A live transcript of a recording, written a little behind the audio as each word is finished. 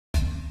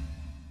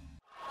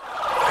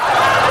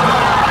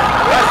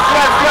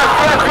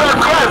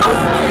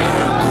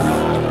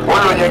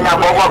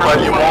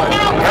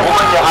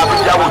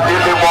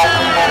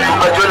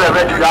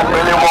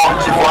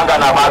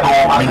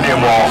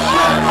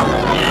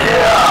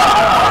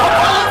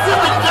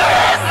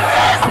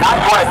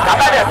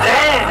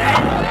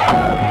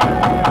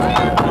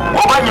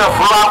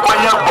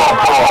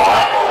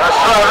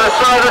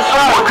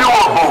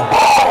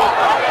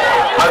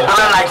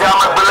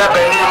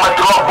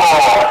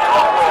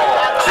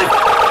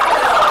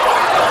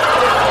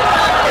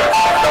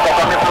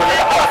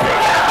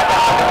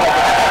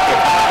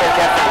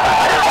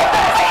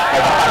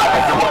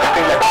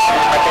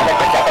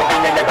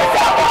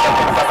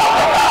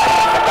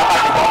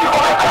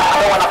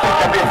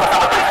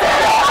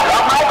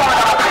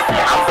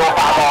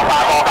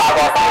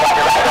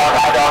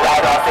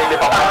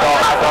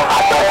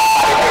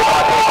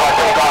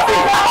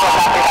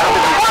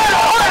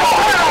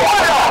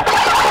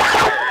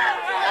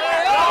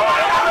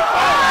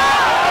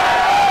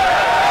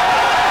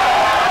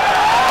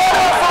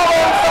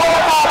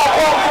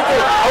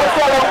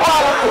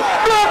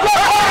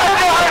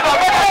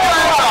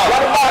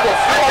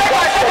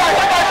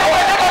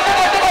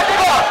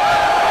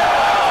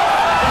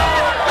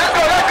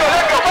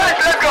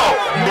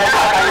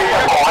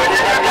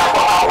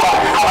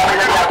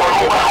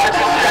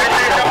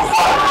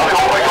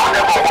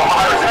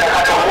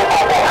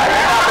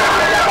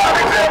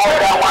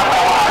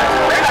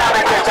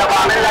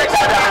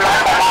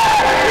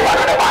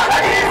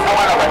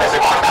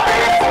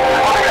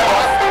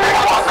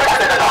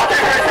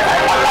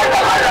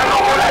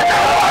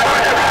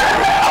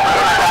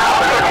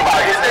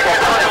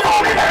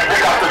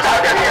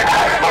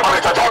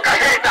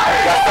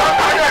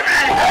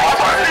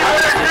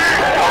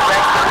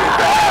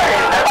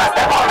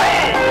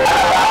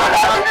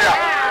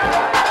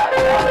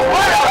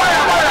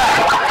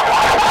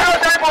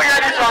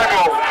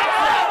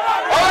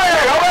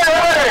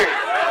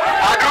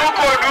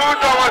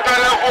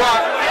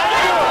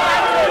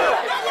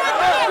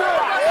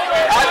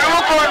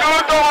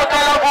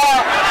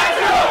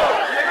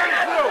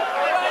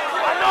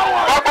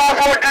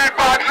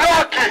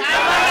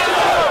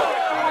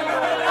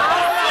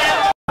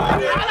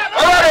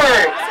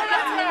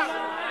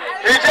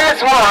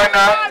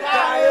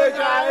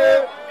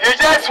You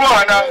just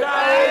wanna.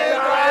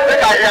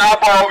 Look at here,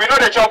 but we know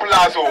the chop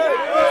last.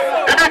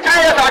 If it's 3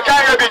 years, I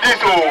can't be this.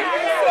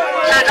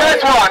 She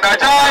just wanna.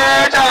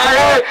 Jaye.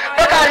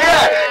 Look at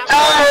here.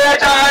 Jaye.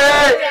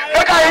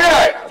 Look at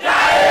here.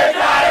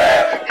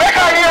 Look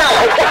at here.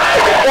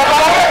 We're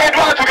working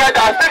one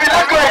together. Stevie,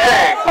 let's go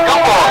again.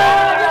 Come on.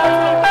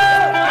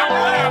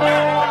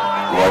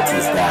 What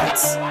is that?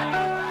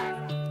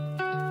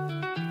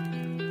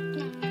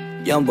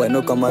 Young boy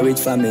no come a rich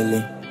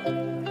family.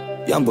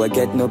 Young boy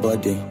get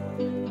nobody,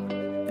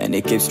 and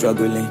he keep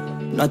struggling.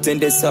 Nothing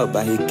they saw,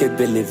 but he keep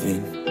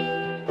believing.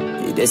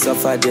 He they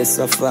suffer.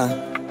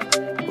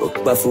 Walk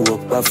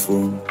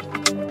bafu.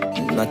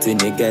 Nothing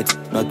he get,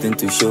 nothing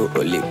to show.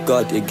 Only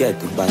God he get.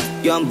 But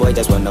young boy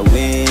just wanna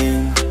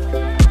win.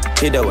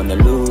 He don't wanna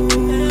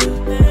lose.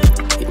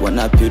 He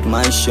wanna build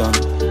mansion,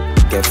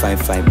 get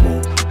fine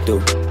more.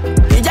 Though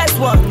he just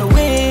wanna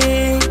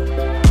win.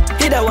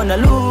 He don't wanna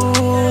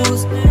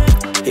lose.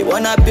 He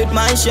wanna build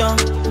mansion,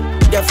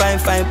 get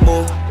fine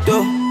more.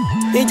 Though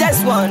he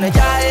just wanna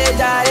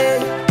jaye.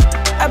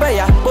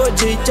 Abaya bo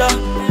jijo,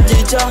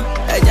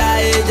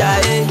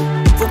 jaye.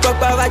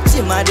 Fukwa wa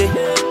chimade.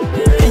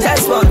 He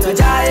just wanna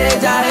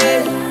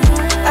jaye.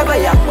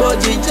 Abaya bo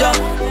jijo,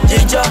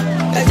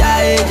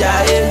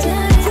 jaye.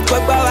 Fukwa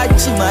wa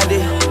chimade.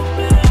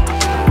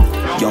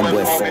 Young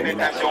boy falling.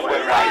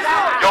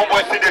 Young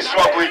boy see the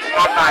struggle, it's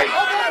not nice.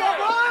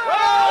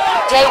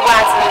 Jay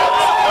wants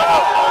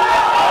minutes.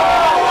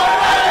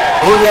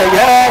 Oh yeah.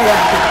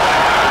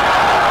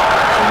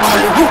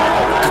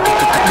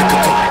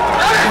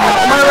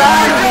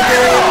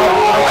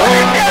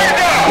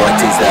 What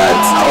is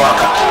that?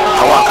 Awaka.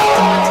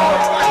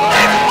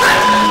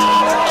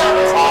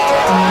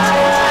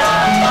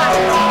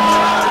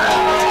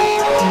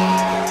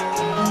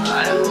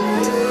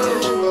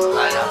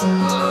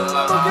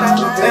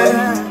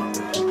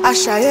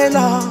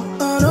 Ashayela,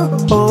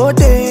 oh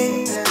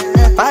day,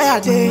 fire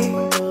day.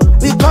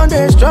 We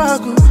can't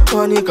struggle,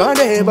 money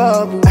can't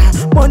bubble.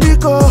 Money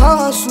go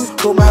hustle,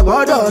 go my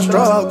brother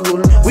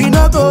struggle. We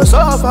not go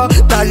suffer,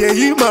 now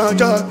you man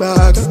talk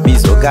back.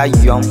 Bisoga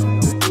young,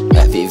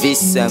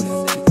 FVV7,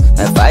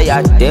 and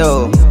fire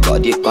deal.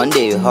 Body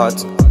can't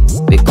hot,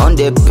 we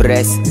can't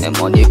press, and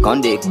money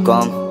can't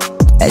come.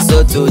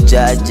 So to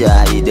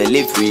Jaja, he dey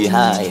live free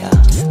higher.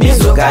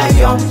 Bisoga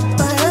young,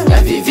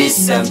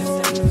 FVV7,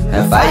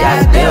 and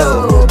fire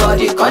deal.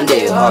 Body can't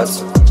hot,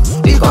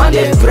 we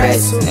can't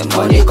press, and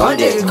money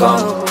can't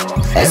come.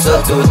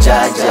 So to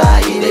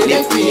Jaja, he dey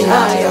live free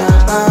higher.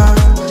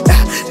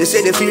 They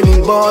say they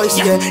feeling boys,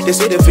 yeah. They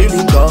say they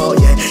feeling girl,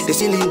 yeah. They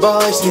feeling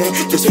boys, yeah.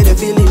 They say they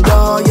feeling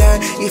girl, yeah.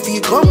 If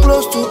you come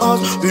close to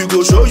us, we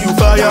go show you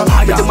fire.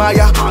 With the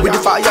Maya, with the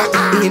fire.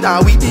 In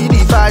now we be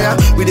the fire.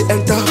 With the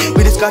enter,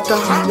 with the scatter.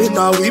 In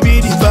now we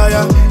be the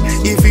fire.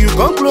 If you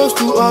come close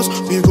to us,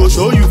 we go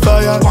show you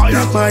fire.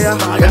 Maya,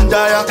 and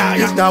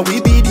Daya. Now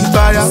we be the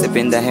fire.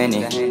 Sipping the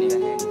Henny,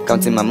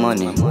 counting my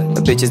money.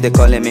 The bitches they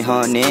calling me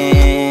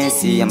honey.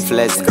 See I'm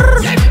flexing.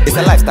 It's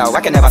a lifestyle,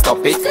 I can never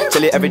stop it.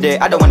 Chilly every day,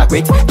 I don't wanna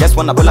quit. Just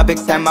wanna pull a big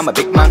time, I'm a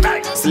big man.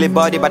 Silly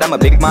body, but I'm a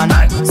big man.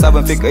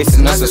 7 figures is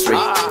necessary.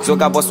 So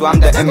God boss, so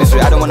I'm the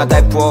emissary. I don't wanna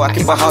die poor, I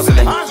keep on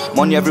hustling.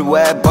 Money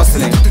everywhere,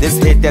 bustling.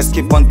 These haters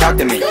keep on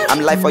doubting me.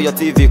 I'm live for your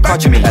TV,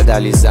 catching me.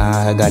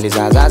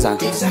 Agaliza, Zaza.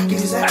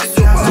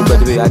 You got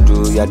the way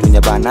I do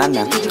your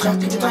banana.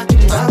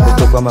 You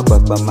took my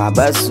papa, my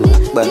basu.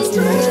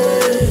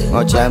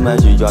 Oh, chama,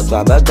 you just to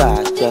a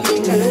bagage.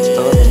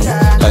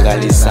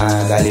 Agaliza,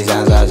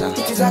 Zaza.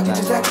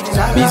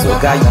 Bizo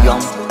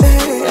Gayon,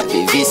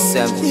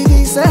 Kpese.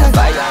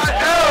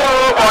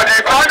 Nobody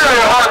can do it.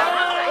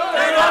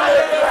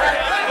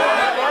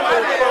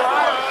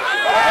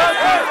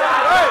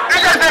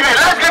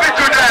 Let's give it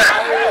to them.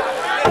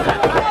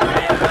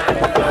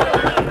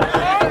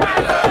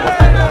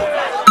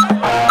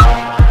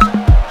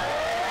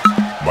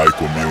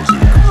 Michael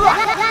Music.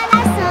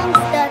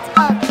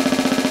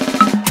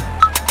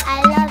 I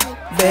love it.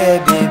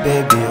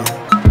 Baby,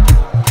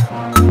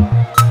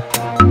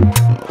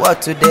 what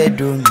do they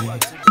do me?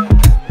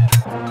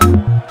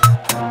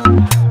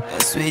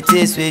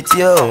 Sweetie,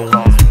 yo.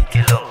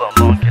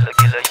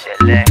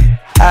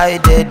 How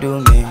they do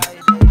me?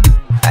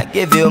 I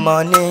give you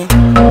money,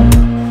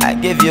 I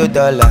give you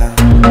dollar,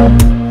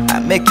 I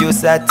make you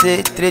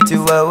sati, treat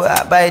you well,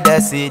 I buy the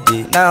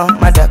CD. Now,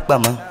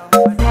 madakbama,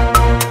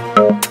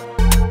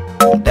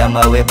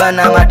 dama we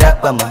bana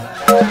madakbama.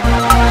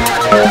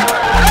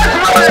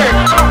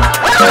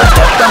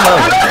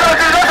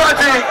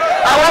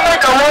 I want to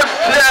make a word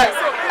clear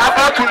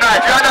about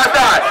tonight. You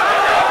understand?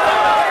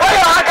 What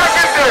your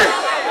handkerchief say?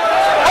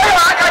 What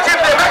your handkerchief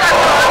say?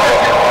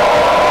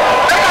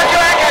 Make us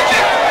your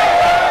handkerchief.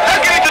 Let's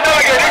give it to them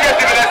again.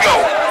 Let's go.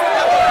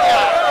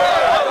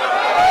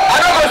 I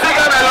don't go sing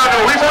them alone.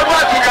 We will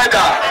work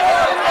together.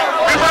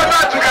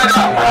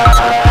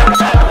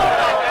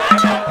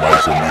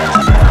 Michael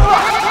Music.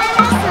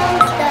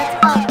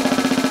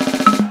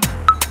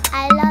 I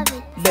love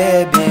it.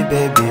 Baby,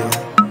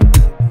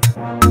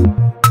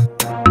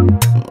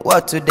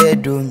 what do they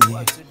do me?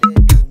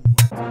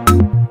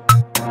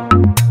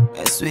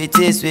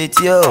 Sweetie,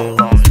 yo.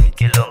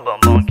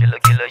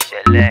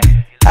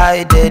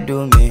 How they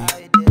do me?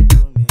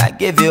 I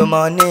give you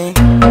money,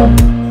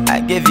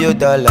 I give you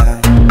dollar,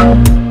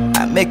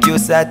 I make you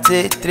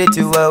sati, treat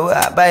you well,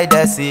 I buy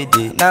the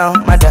CD. Now,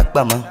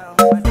 madakbama,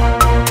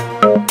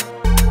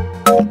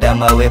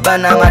 dama we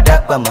bana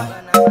madakbama,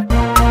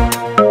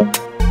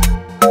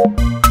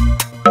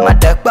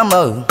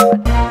 madakbama,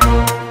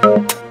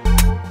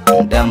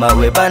 dama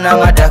we bana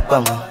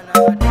madakbama.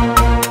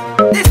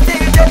 This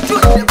thing is the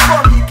truth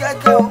for me,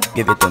 girl.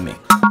 Give it to me,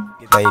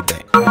 baby.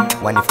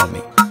 One it for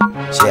me,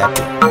 she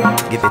happy.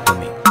 Give it to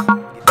me,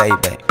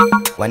 baby.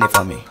 One it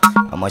for me,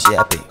 I'ma she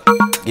happy.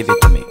 Give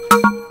it to me,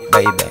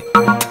 baby.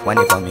 One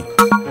it for me,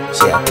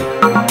 she happy.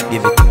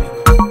 Give it to me,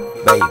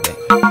 baby.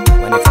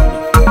 One it for me,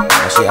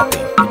 I'ma she happy.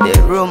 You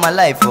dey rule my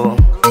life, oh.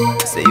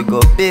 Say you go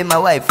pay my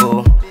wife,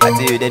 oh. I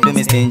tell you they do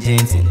me stingy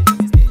thing.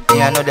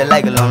 Yeah, I know they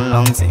like a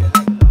long thing.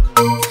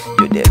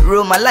 You dey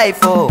rule my life,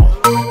 oh.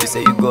 You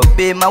say you go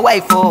pay my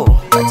wife, oh.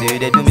 I tell you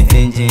they do me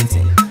stingy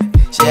thing.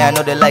 Yeah, I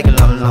know they like a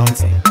long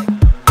thing.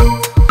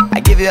 I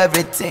give you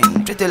everything,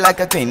 treat you like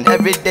a queen.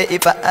 Every day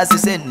if I ask you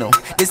say no.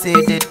 They say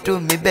they do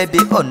me, baby,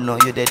 oh no.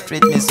 You they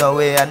treat me some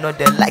way, I know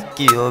they like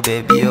you, oh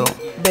baby, oh.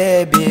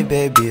 Baby,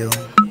 oh.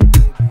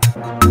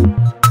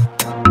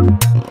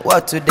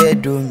 What do they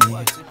do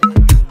me?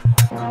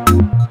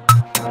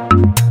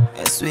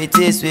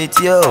 Sweetie,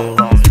 yo.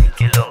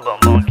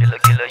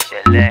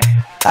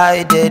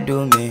 How they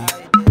do me?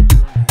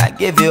 I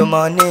give you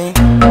money,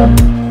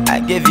 I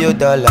give you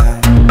dollar,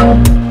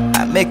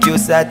 I make you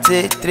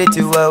sati, treat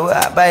you well,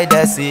 I buy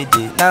the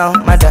CD. Now,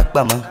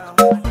 madakbama.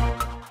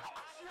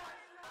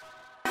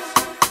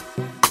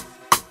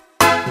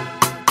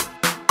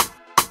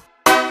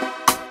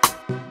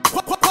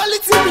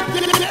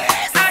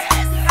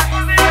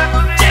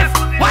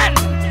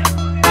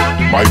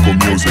 Michael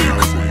Music.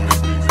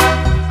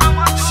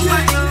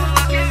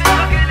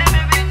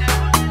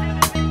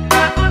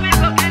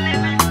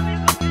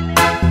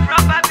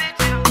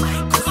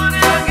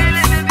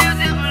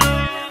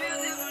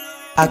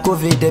 I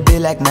COVID they be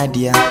like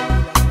Nadia,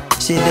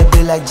 she they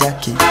be like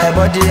Jackie. Her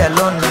body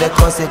alone they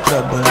cause a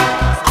trouble.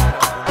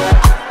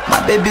 My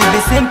baby be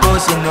simple,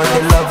 she know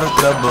they love a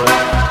trouble.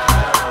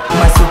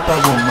 My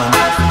superwoman,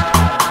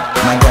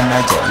 my Ghana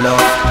jet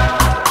love.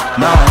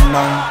 No,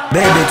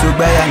 baby to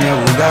buy a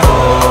new uga.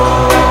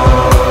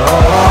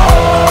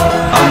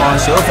 I'm on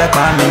show for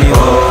family.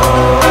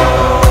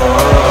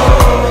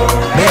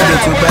 Baby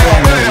to buy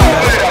a new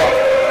uga.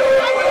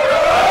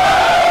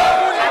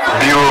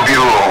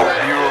 View.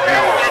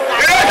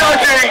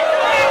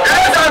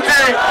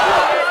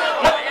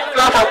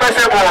 Clap for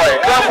Kpese boy.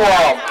 Clap for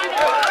him.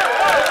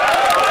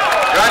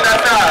 You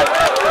understand?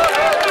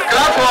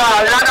 Clap for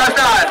him. You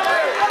understand?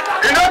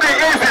 It not be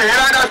easy. You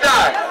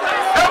understand?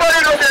 Nobody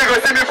knows say you go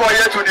see me for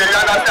here today. You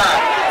understand?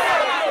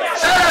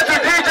 Shout out to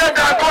DJ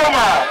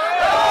Dakoma.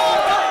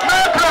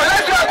 Man, bro,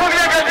 let's do a good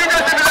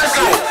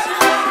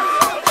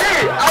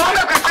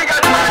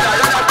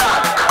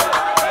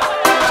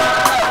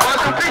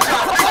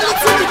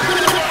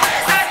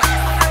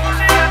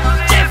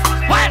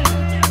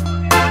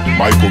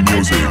Michael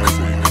Music.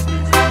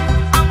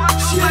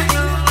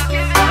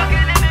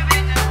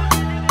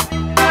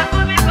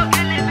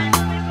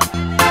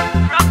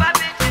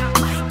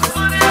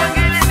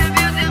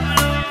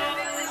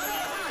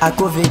 I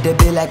COVID they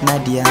be like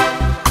Nadia,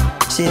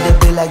 she they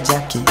be like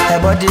Jackie.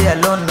 Her body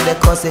alone they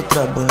cause a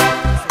trouble.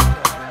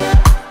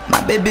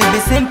 My baby be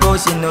simple,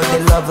 she know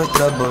they love a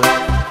trouble.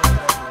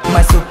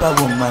 My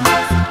superwoman,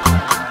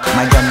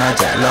 my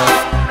Ganaja love.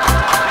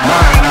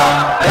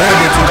 Mama,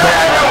 baby together.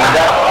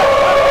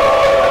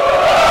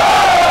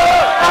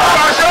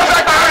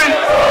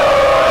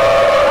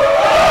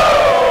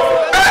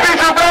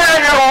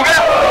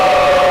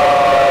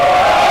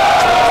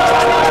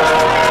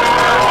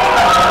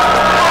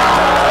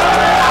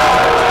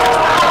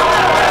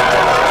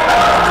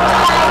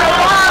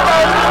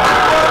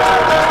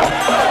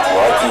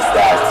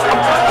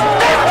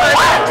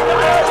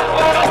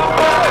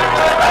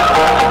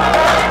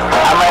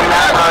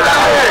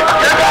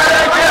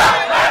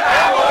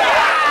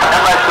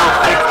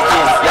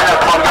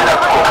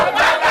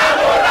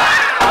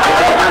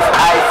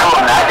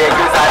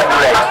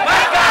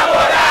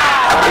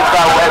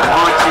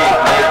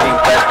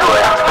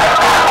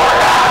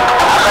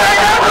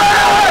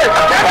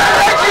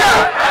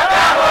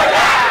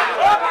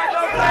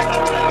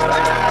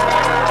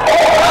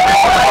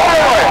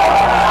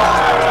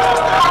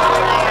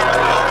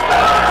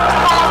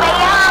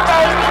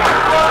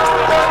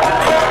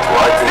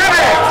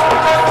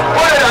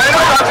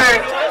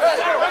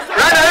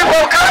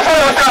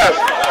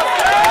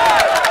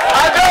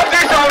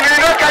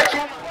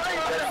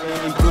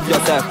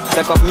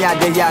 Take off me a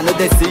day, I know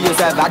they see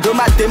yourself. I do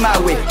my thing my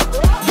way.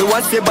 You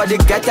want say body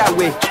get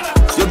away.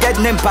 You get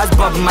name pass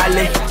Bob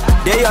Marley.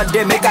 Day your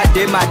day, make a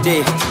day my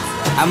day.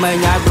 I'm a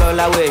young girl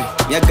away,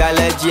 ya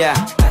galagia.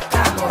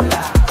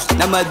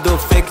 Nama do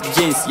fake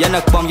jeans, ya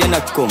not come, ya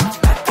not come.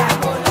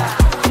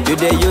 You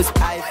they use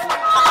ice.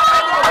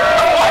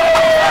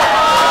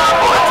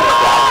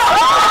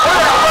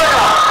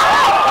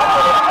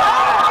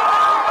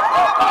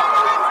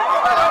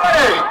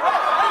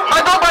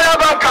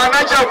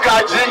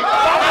 Kaji,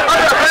 I'm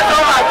the best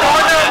of my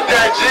daughter and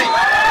Deji.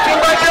 To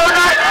my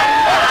children,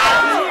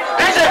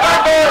 this is my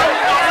boy.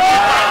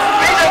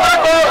 This is my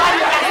boy.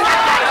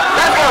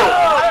 Let's go.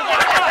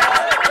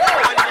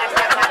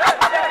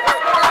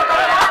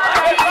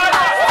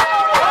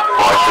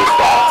 What is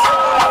that?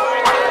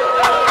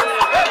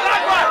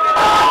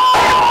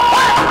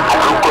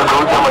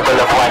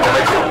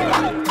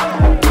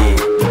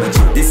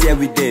 This year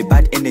we day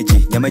bad energy,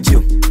 Yamajo.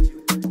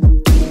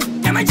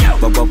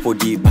 Baba for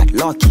the bad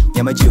lucky,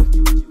 Yamajo.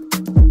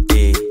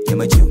 Hey,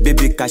 Yamajo.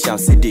 Baby cash out,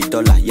 say the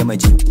dollar,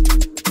 Yamajo.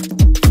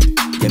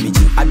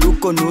 Yamajo.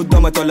 Aduko no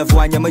domatola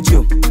for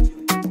Yamajo.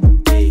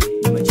 Hey,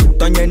 Yamajo.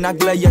 Tonya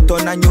nagla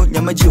yetona nyo,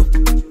 Yamajo.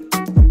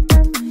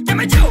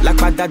 Yamajo. La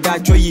padada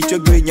choyi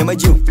chogwe,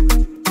 Yamajo.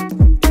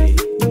 Hey,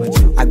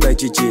 Yamajo.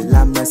 Agbajiji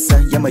la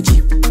masa,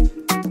 Yamajo.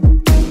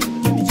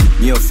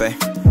 Me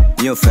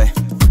ofe,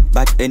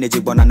 bad energy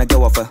banana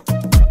go offer.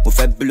 Mo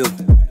fe blow,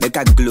 make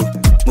a glow.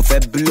 Mo fe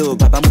blow,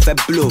 papa mo fe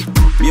blow.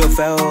 Me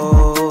ofe.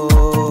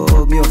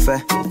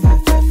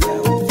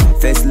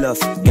 First love,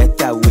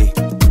 get away.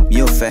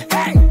 Me ofe.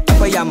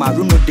 Papa ya my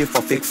room no day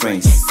for fake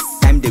friends.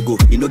 Time they go,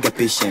 you no get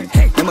patient.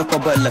 No my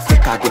trouble, la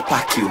fake I go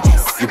pack you.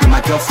 You be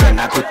my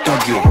girlfriend, I go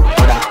tug you.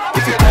 Brother,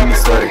 if you tell me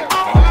sorry,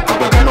 I'm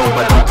gonna know,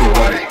 but don't you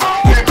worry.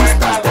 If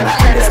distance, then I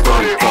end the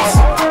story. Cause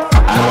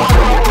I don't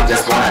want to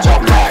just wanna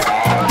drop life.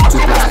 2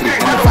 + 3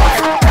 and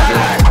 5.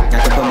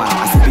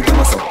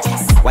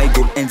 Why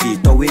go envy?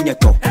 To win your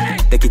toe.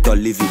 Take it or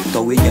leave it.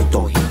 To win your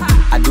toe.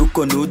 I do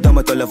no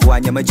tomato love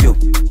one Yamajo.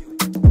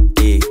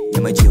 Hey,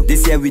 Yamajo.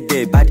 This year we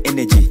day bad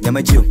energy,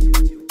 Yamajo.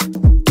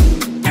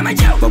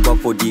 Baba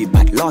for the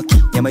bad lucky,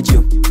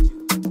 Yamajo.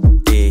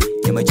 Hey,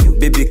 Yamajo.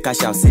 Baby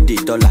cash out, say the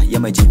dollar,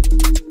 Yamajo.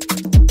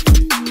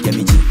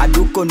 I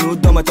do no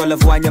tomato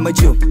love one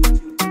Yamajo.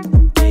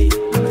 Hey,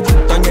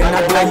 Yamajo. Tonya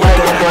nagla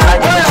yetona.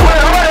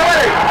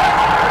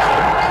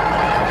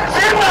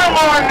 See my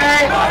money.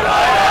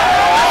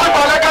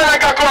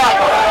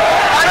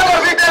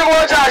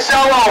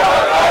 Shower.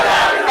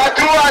 I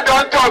do I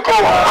don't talk.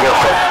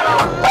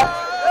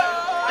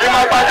 You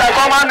might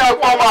come and knock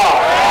mama.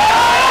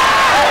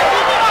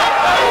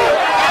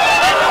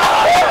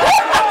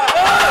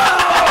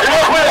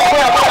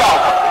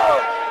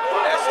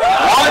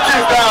 What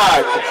is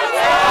that?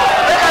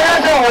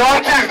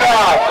 What is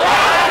that?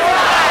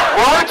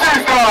 What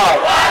is that?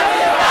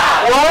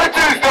 What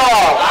is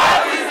that?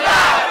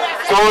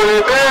 Sorry,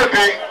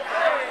 baby.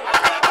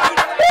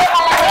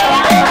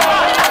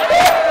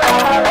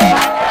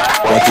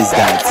 What is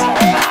that?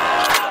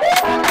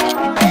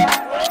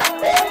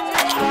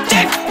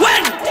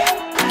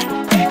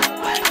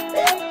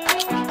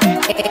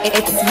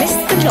 It's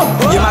Mr. No.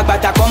 You ma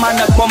bata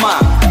komanda koma.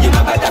 You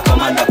ma bata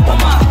komanda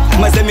koma.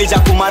 Mazemija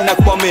kumanda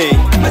kome.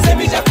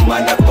 Mazemija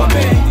kumanda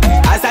kome.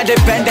 As I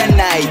depend the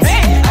night.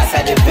 As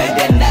I depend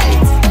the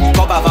night.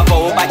 Koba vapa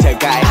oba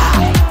chegai.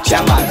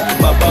 Chairman.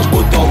 Baba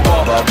buto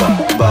baba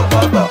baba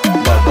baba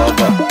baba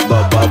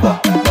baba baba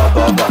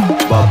baba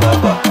baba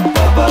baba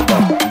baba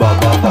baba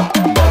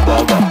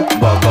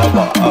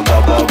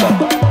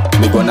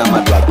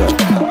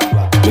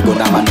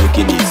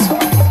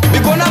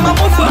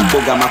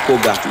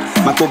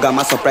Makoga,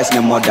 my surprise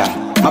your mother.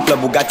 My club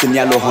Bugatti ni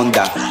yellow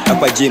Honda.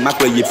 Akwaji, my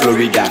club yi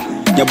Florida.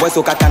 Your boy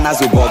so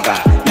kakanazo boga.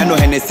 Yano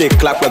Hennessy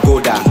clap we go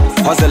down.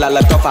 Hustle a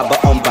lot of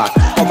but on back.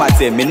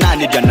 Poverty, me nah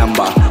need your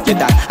number.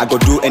 Yeah, I go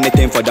do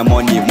anything for the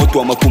money.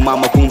 Motu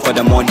makum for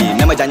the money.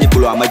 Never jani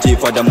pulo I'm a G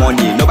for the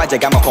money. Nobody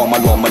gama call my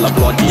law, my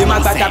bloody. You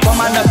man gata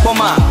commander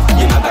poma.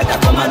 You man gata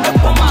commander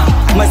poma.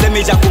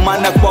 Mazemija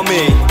commander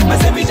pome.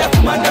 Mazemija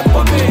commander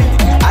pome.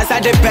 As I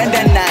depend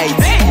the night.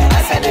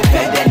 As I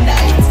depend the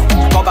night.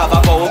 Cover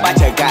for over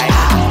the guy.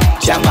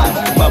 Shaman,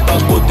 baba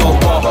koto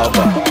baba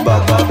baba.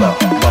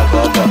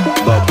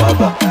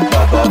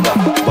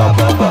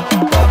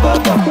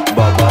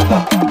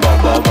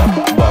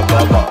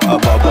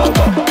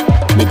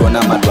 Me gonna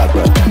ma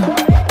dwagwe,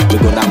 me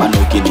gonna ma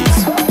no kiddies.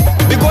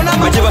 Me gonna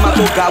ma jiba ma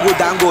toka wo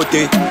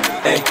Dangote,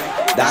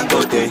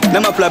 Dangote.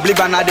 Nema probably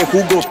banade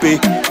who go pay.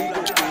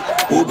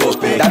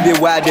 That be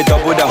why they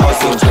double the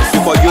hustle.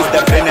 Before use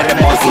the brain and the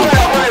muscle.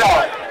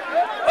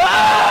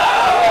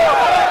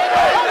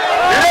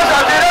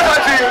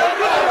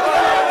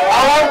 I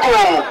won't go.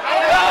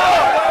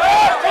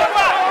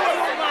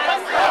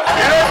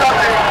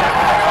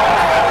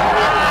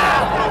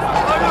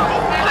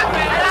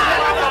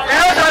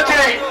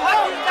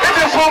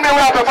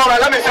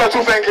 Let me see your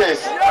 2 fingers.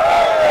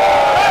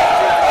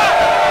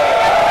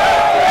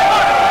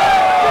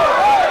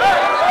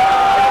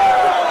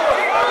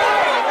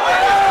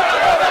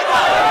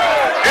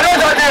 You know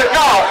something?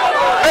 Now,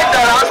 make the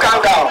hands calm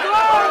down.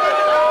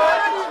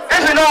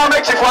 If you know how to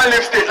make chief one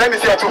lift stage, let me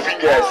see your 2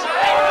 fingers.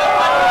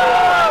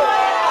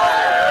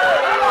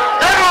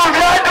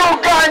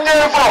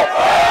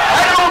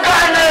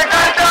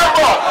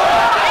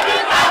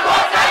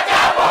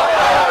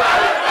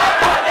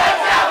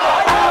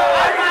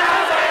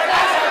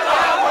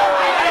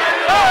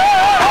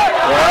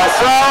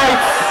 Right.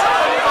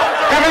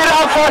 Give me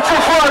that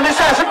 44,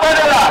 Mr.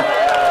 Superdela.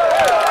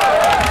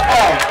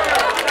 Oh.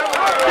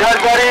 You all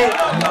ready?